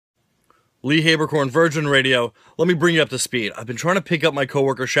Lee Habercorn, Virgin Radio. Let me bring you up to speed. I've been trying to pick up my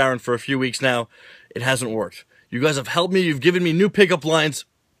coworker Sharon for a few weeks now. It hasn't worked. You guys have helped me. You've given me new pickup lines,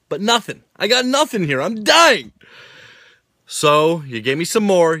 but nothing. I got nothing here. I'm dying. So you gave me some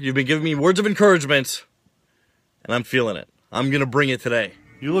more. You've been giving me words of encouragement, and I'm feeling it. I'm going to bring it today.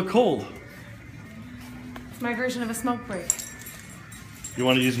 You look cold. It's my version of a smoke break. You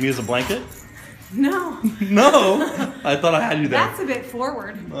want to use me as a blanket? No. No? I thought I had you there. That's a bit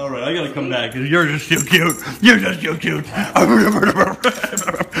forward. All right, I got to come back because you're just too cute. You're just too cute. Okay.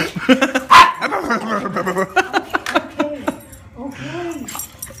 Okay.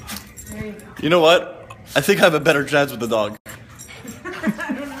 There you go. You know what? I think I have a better chance with the dog.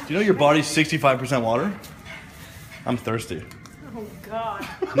 Do you know your body's 65% water? I'm thirsty. Oh, God.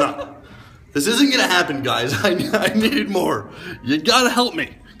 No. This isn't going to happen, guys. I need more. You got to help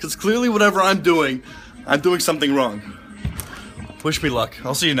me. Because clearly whatever I'm doing something wrong. Wish me luck.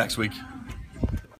 I'll see you next week.